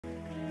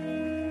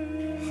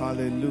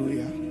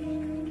Hallelujah.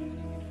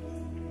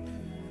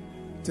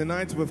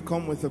 Tonight we've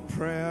come with a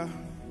prayer.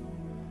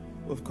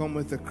 We've come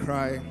with a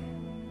cry.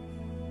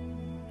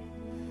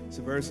 It's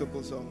a very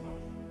simple song.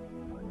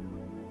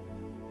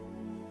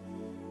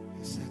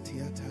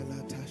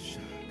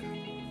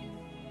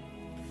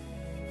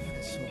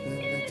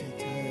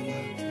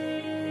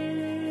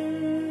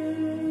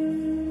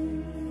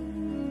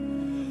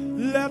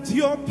 Let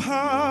your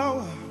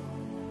power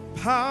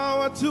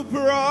to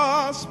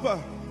prosper,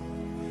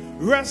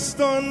 rest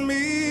on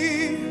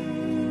me,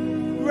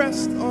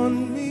 rest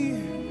on me.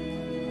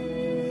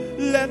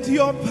 Let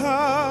your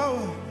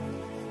power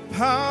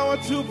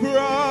to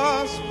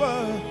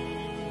prosper,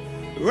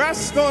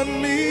 rest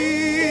on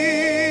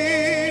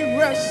me,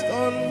 rest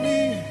on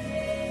me.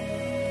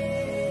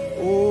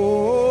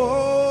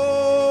 Oh,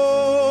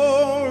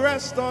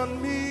 rest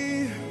on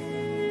me.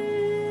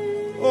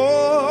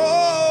 Oh,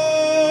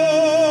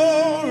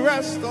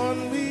 rest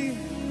on me.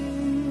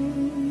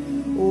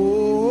 Oh,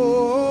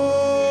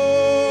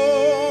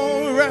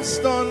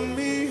 rest on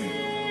me.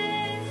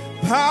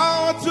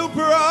 Power to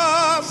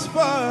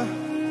prosper,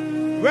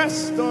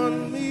 rest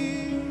on me.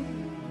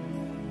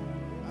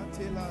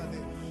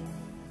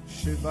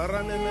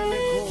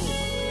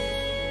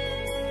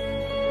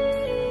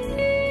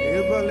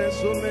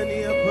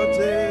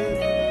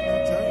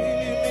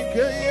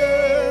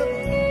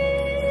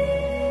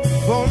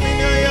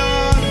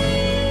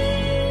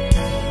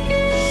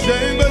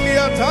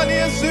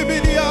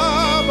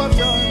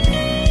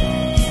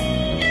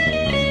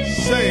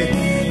 Say,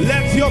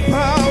 let your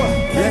power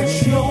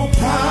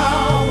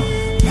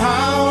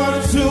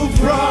to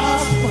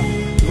prosper,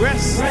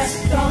 rest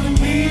on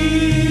me.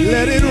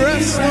 Let it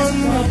rest on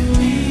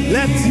me.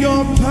 Let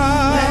your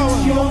power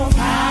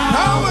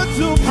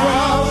to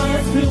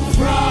prosper,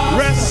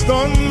 rest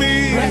on me.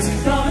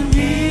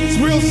 It's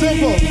real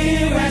simple.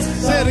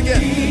 Say it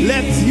again.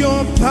 Let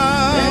your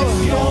power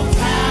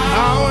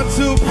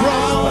to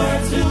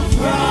prosper,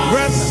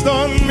 rest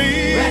on me.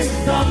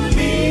 Rest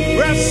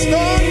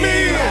on me.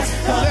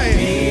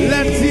 Say,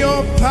 let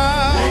your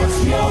power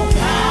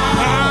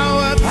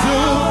to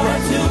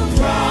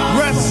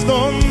rest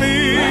on me.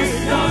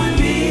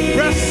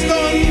 Rest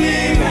on me.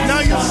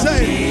 Now you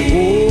say,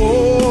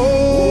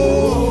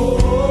 oh,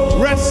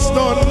 rest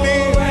on me.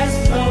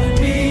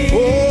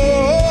 Oh,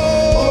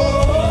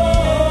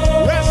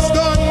 rest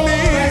on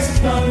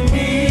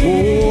me.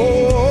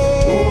 Oh,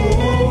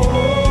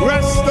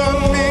 rest on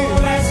me.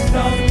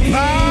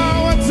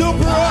 Power to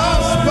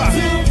prosper,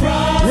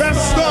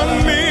 rest on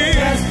me.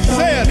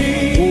 Say it.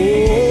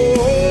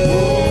 Oh,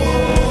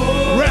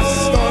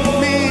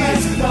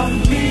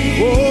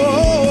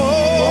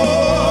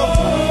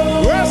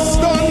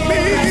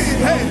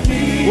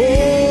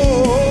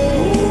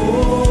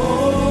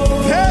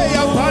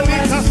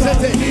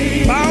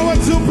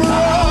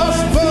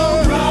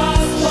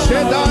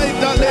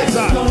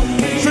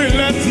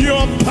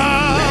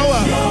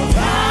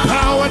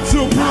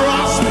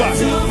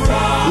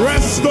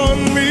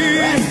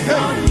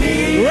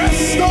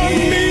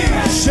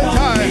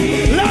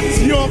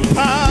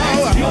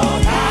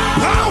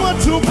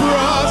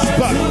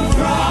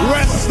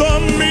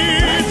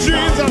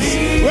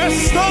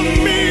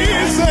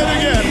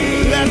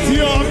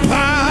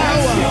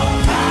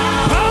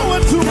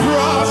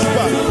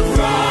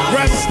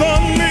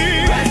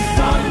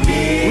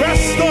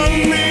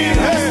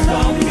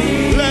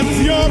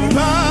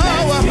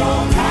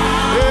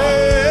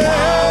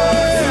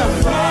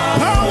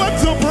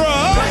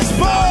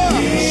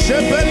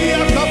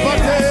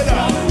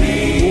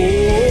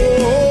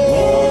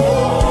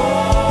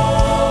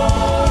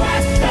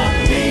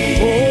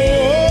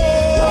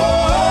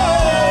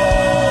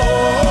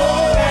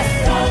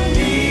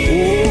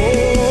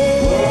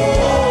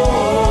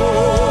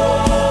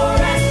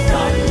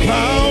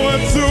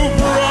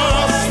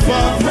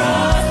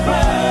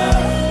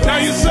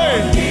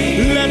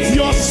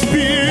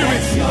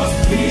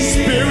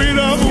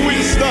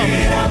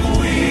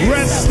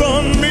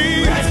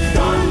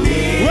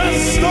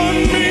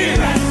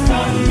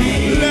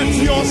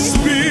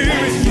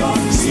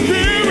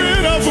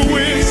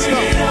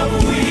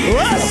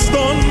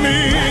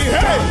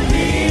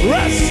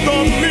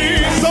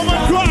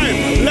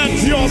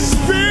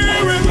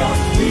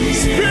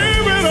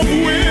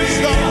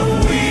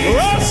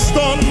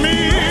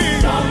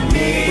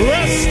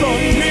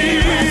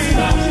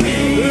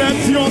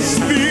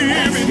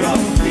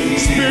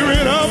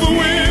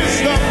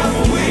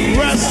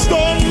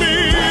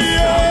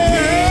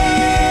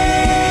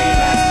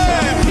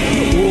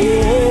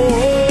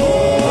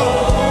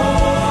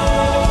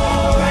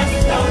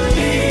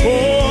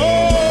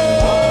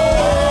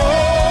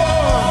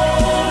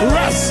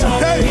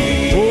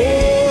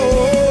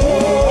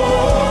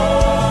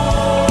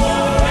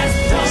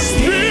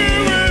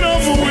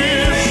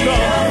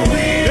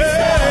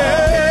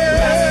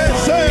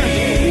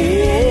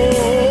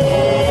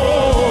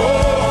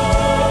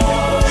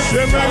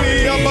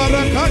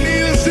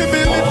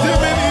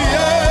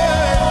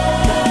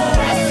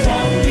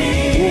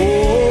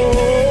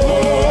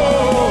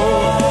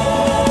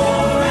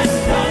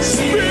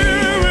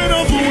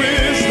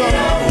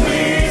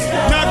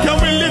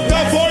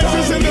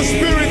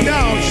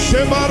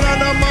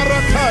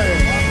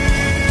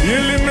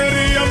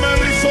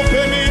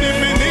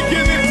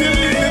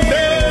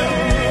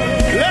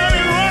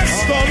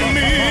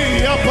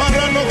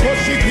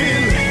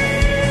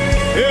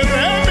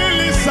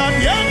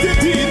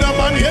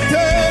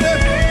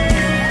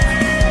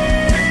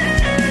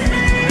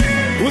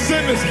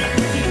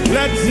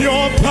 Let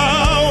your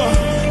power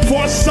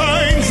for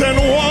signs and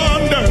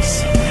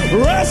wonders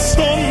rest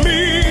on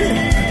me.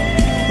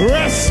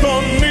 Rest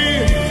on me.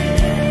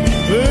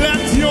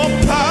 Let your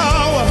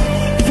power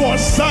for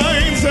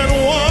signs and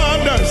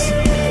wonders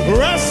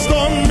rest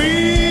on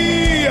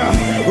me.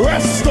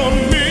 Rest on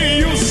me.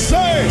 You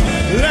say,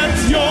 let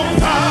your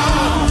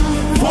power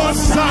for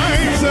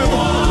signs and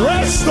wonders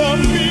rest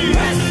on me.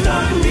 Rest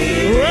on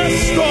me.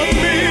 Rest on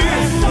me.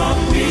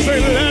 Say,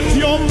 let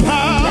your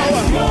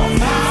power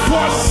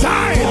for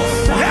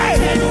signs,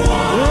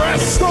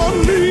 rest on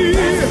me.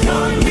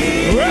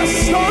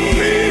 Rest on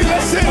me.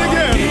 Let's say it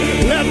again.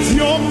 Let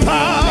your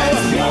power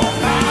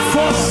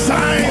for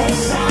signs,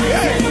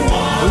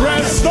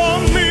 rest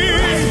on me.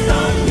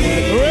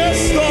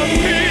 Rest on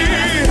me.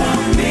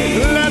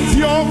 Let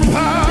your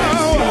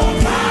power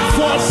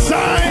for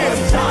signs,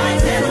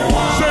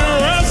 say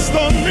rest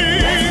on me.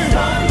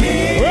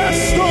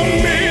 Rest on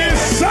me.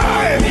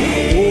 Sign.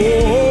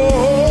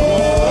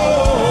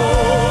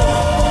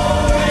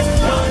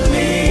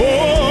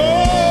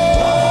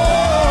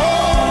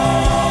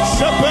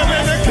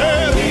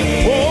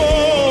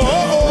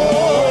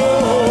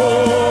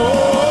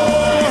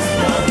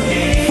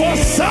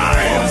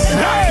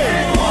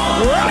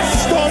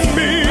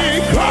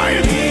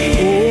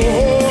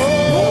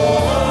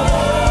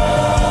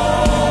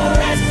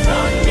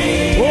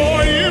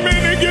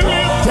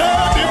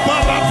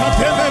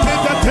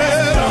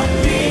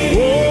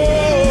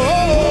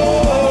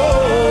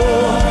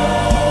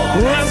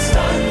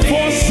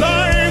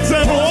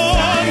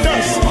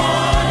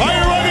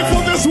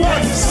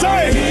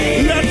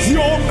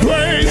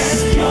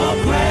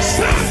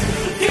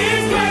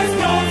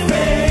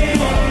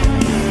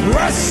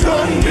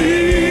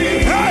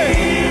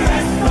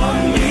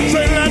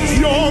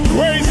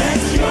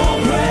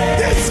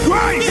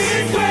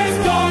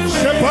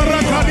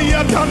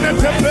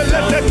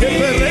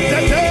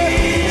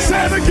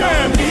 Say it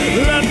again.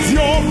 Let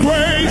your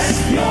grace,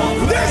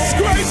 this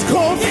grace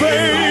called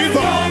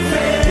favor,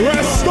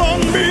 rest on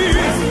me.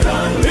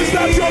 Is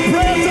that your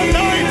prayer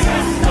tonight?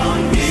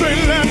 Say,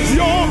 let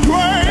your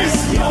grace,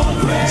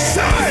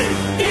 say,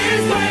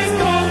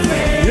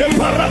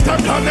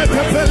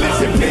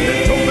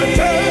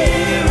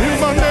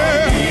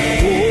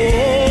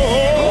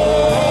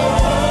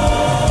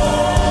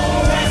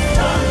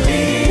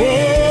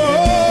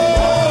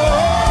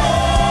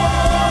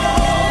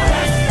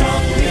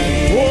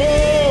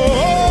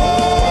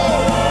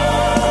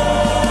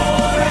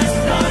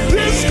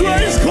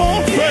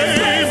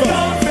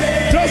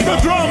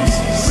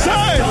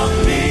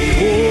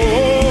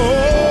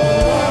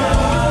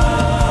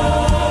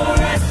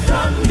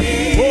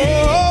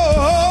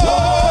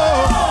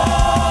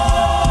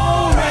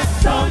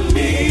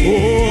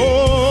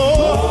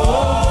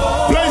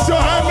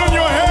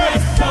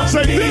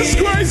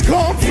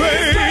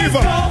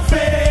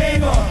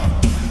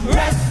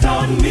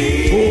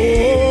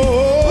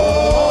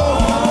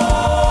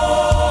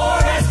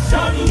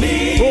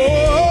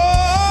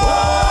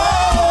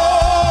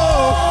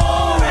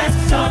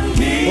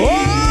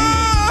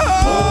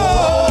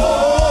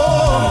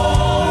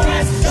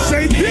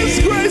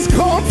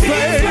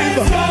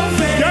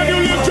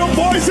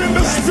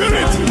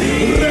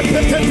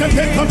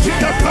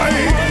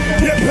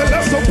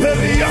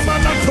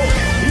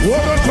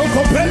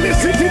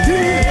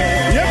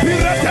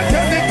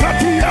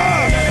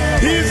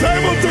 He's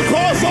able to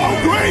cause all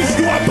grace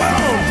to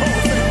abound.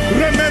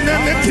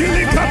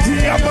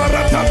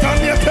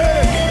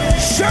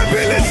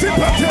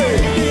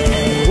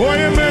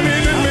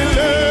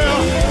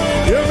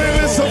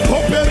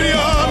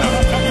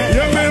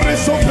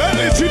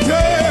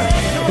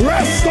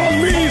 Rest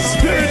on me,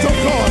 Spirit of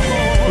God.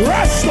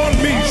 Rest on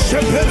me.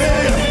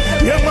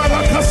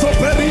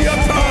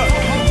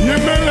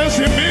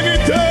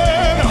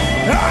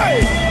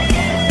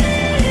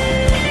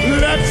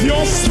 Let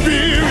your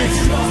Spirit,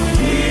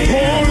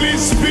 Holy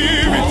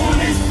Spirit,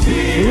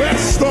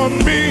 rest on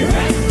me.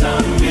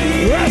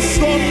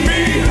 Rest on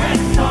me.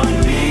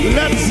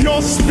 Let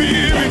your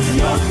Spirit,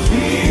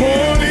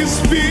 Holy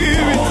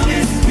Spirit,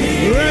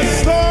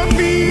 rest on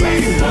me.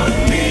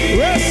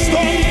 Rest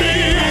on me.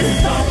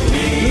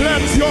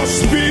 Let your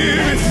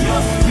Spirit,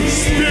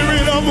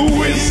 Spirit of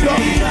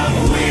wisdom,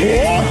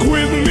 walk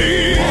with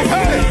me.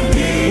 Hey,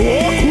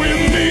 walk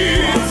with me.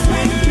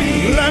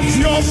 Let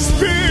your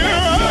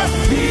Spirit,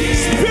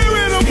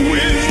 Spirit of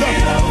wisdom,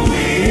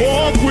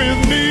 walk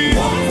with me.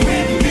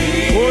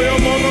 Oh, your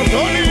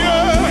monotonia.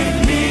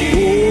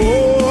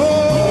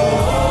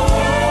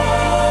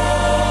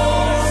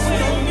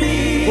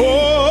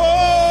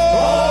 Oh,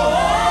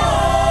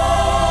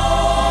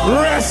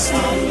 rest.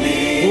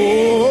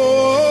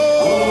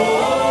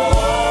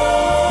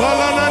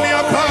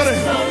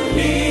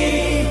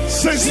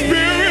 Say,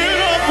 Spirit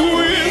of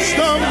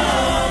wisdom,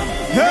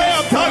 hey,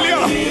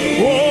 Atalia,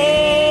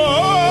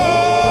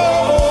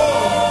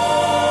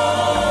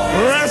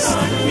 rest,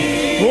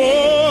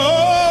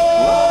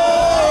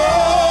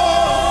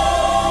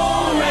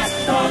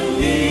 rest on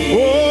me,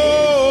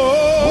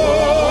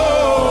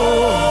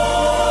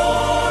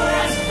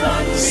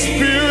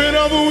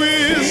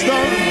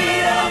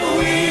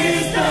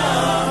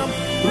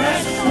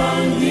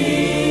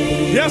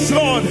 Yes,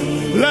 Lord,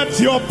 let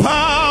your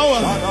power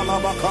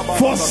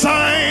for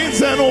signs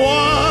and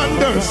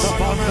wonders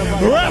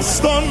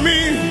rest on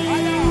me.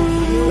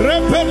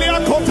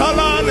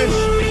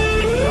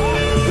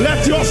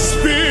 Let your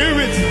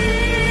spirit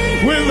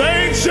with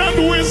ancient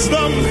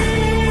wisdom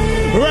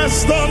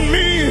rest on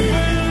me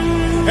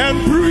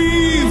and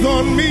breathe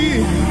on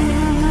me.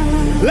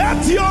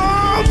 Let your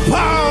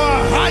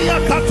power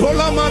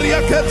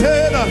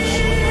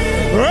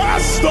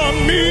rest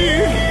on me.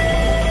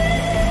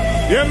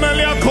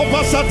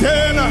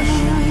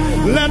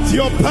 Let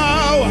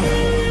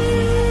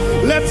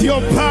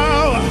your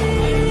power,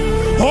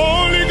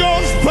 Holy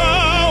Ghost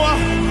power,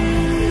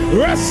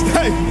 rest.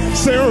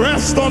 Say,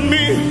 rest on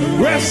me,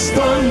 rest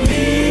on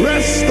me,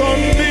 rest on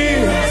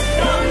me.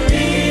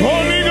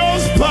 Holy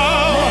Ghost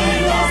power,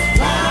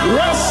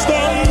 rest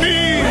on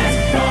me.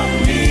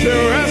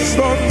 Say, rest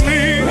on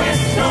me,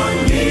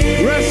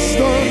 rest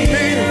on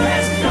me.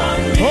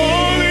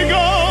 Holy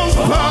Ghost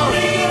power.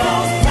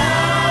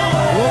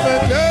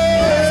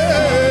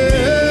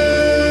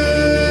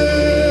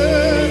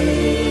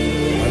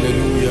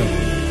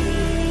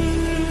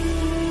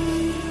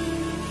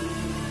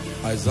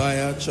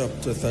 Isaiah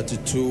chapter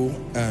 32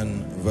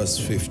 and verse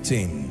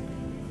 15.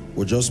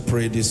 We'll just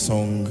pray this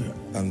song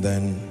and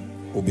then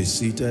we'll be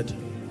seated.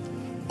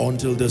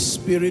 Until the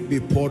Spirit be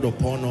poured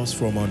upon us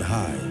from on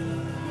high,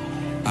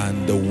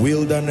 and the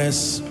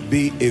wilderness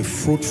be a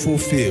fruitful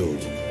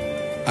field,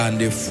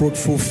 and a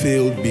fruitful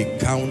field be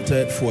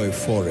counted for a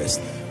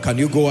forest. Can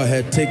you go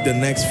ahead, take the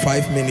next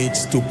 5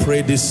 minutes to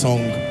pray this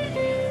song?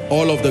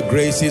 All of the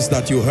graces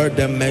that you heard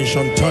them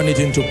mention, turn it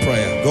into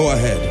prayer. Go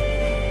ahead.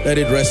 Let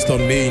it rest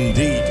on me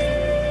indeed.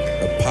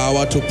 The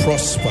power to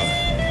prosper,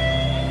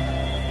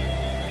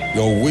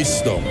 your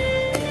wisdom,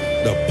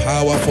 the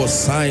power for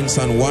signs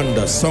and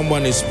wonders.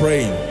 Someone is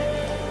praying.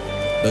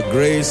 The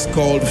grace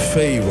called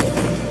favor.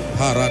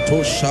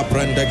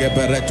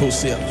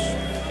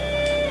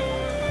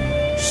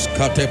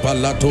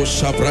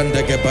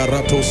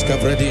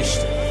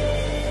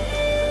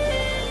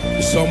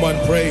 Someone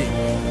pray.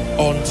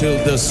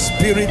 Until the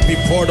Spirit be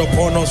poured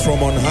upon us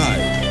from on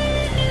high.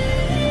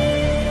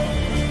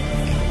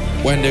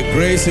 When the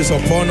grace is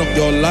upon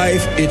your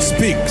life, it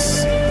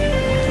speaks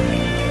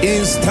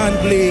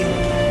instantly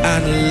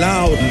and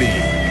loudly.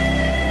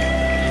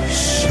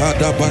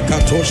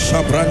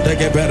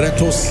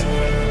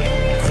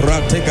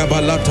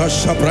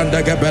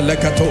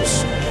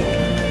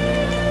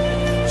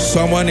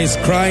 Someone is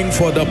crying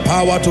for the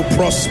power to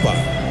prosper,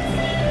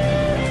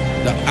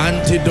 the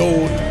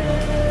antidote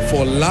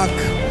for lack,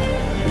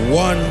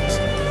 want,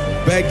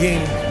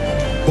 begging,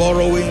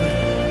 borrowing.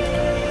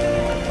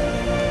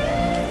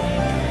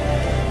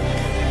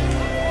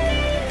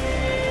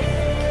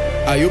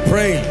 Are you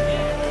praying?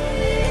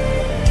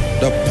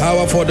 The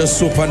power for the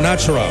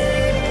supernatural,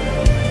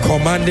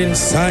 commanding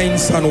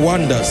signs and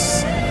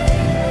wonders.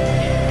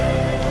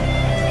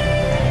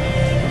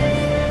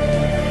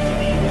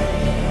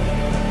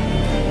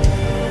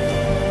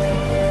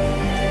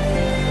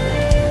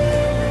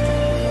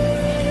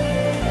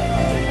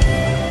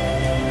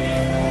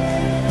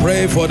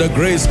 Pray for the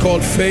grace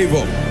called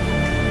favor.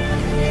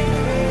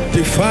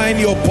 Define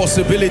your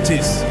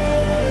possibilities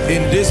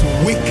in this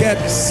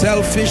wicked,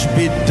 selfish,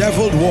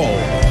 bedeviled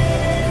world.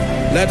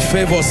 Let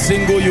favor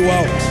single you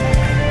out,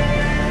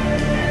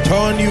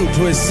 turn you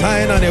to a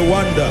sign and a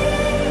wonder.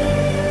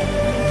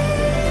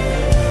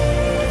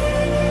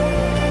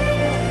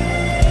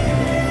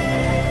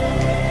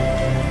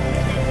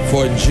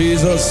 For in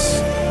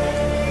Jesus'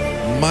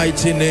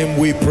 mighty name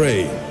we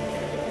pray.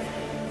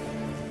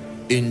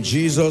 In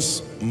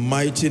Jesus'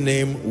 mighty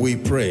name we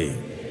pray.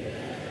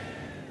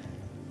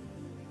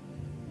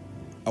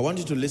 I want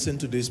you to listen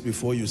to this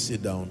before you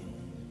sit down.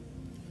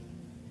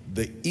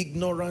 The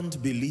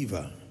ignorant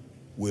believer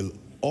will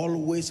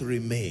always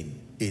remain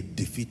a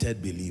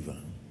defeated believer.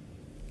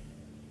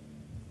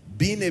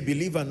 Being a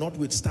believer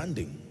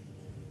notwithstanding,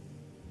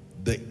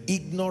 the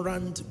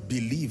ignorant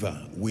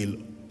believer will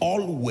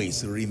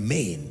always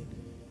remain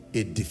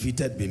a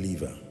defeated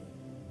believer.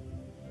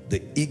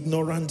 The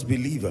ignorant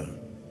believer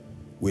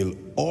will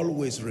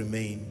always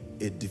remain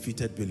a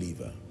defeated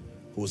believer.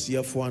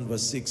 Hosea 4 and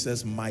verse 6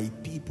 says, my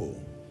people,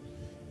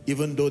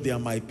 even though they are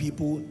my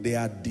people, they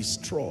are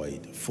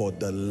destroyed for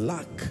the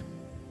lack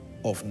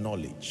of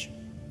knowledge.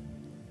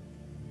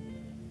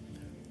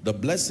 The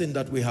blessing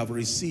that we have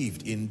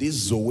received in this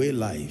Zoe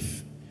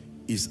life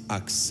is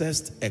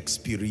accessed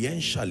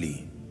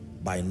experientially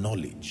by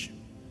knowledge.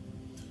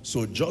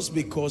 So just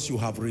because you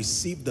have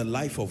received the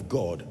life of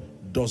God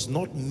does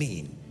not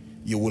mean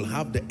you will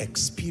have the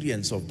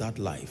experience of that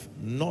life,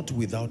 not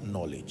without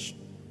knowledge.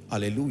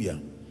 Hallelujah.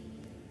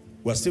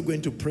 We're still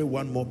going to pray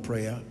one more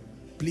prayer.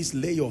 Please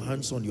lay your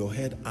hands on your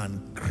head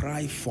and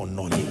cry for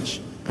knowledge.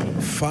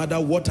 Father,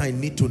 what I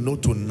need to know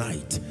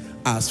tonight,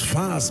 as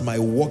far as my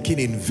walking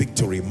in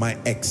victory, my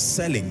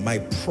excelling, my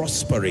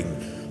prospering,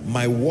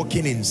 my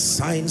walking in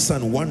signs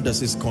and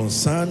wonders is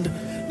concerned,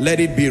 let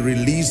it be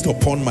released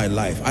upon my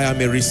life. I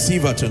am a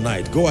receiver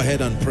tonight. Go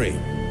ahead and pray.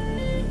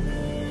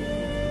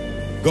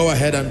 Go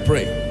ahead and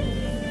pray.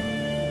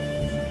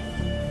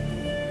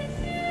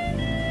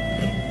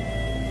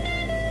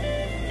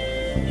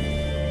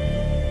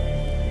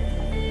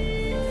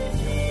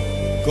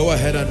 Go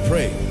ahead and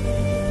pray.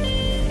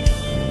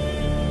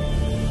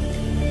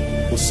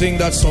 We'll sing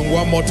that song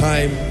one more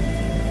time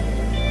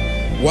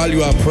while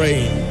you are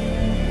praying.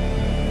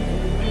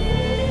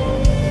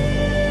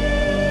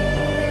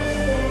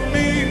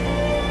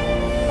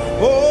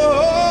 Oh,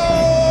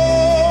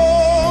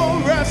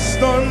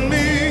 rest on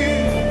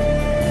me.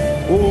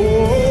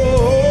 Oh,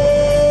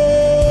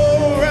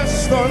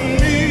 rest on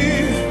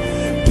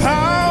me.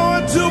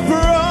 Power to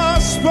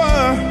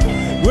prosper.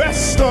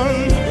 Rest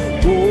on.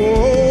 Oh,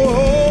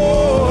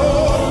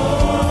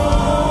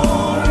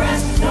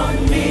 rest on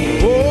me.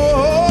 Oh,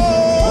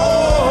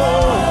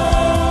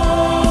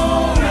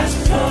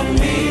 rest on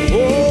me. Oh,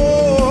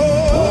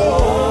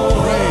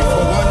 pray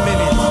for 1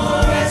 minute.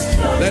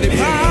 Let it be a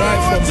cry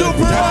from the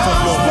depth of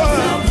your heart.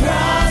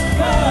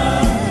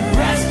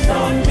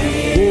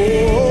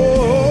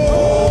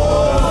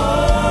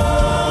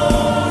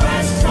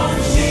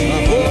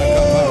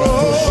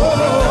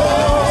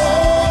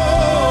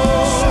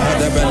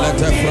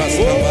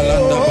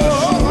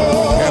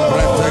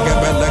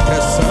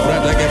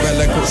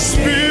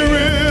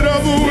 Spirit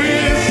of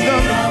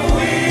wisdom,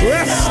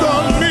 rest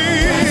on me.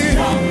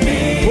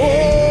 Oh,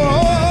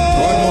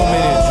 1 more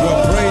minute. You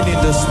are praying in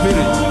the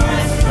spirit.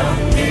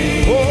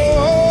 Oh,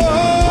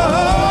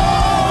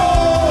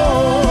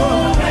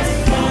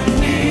 rest on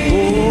me.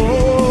 Oh,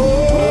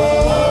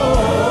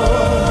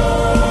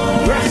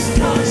 rest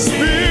on me.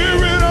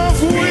 Spirit of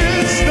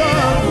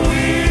wisdom,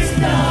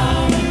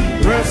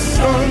 rest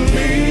on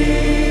me.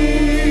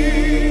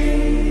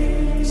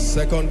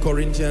 2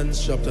 Corinthians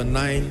chapter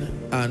 9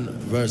 and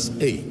verse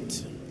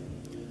 8.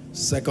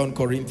 2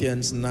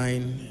 Corinthians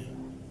 9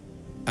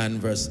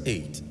 and verse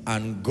 8.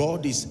 And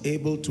God is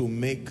able to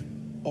make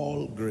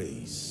all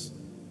grace.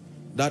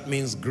 That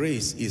means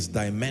grace is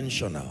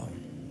dimensional.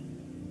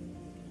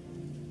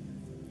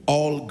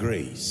 All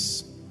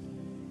grace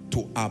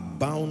to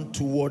abound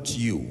towards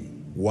you.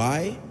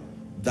 Why?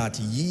 That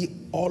ye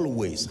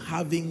always,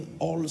 having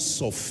all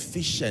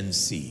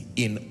sufficiency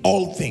in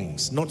all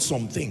things, not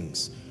some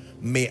things,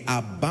 may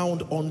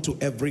abound unto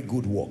every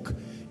good work.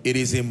 It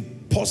is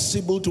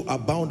impossible to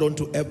abound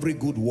unto every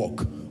good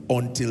work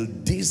until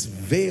these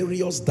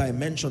various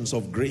dimensions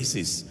of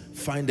graces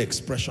find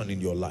expression in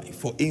your life.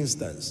 For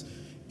instance,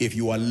 if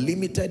you are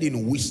limited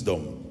in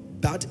wisdom,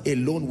 that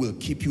alone will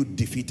keep you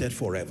defeated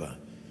forever.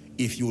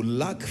 If you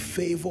lack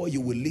favor,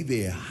 you will live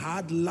a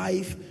hard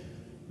life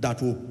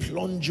that will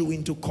plunge you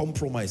into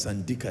compromise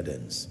and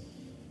decadence.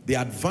 The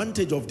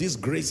advantage of these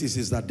graces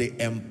is that they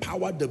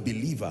empower the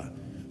believer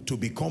to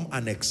become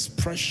an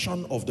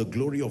expression of the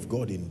glory of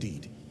God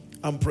indeed.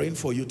 I'm praying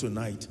for you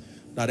tonight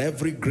that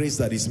every grace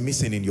that is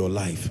missing in your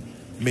life,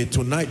 may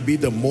tonight be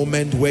the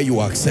moment where you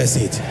access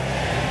it.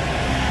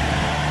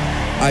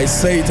 I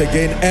say it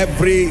again,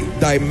 every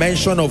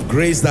dimension of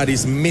grace that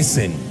is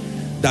missing,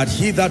 that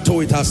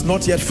hitherto it has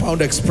not yet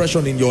found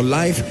expression in your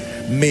life,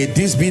 may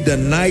this be the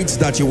night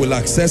that you will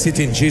access it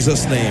in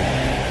Jesus' name.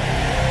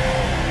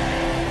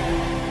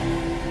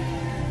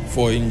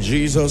 For in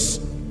Jesus'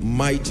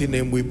 mighty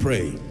name we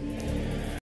pray.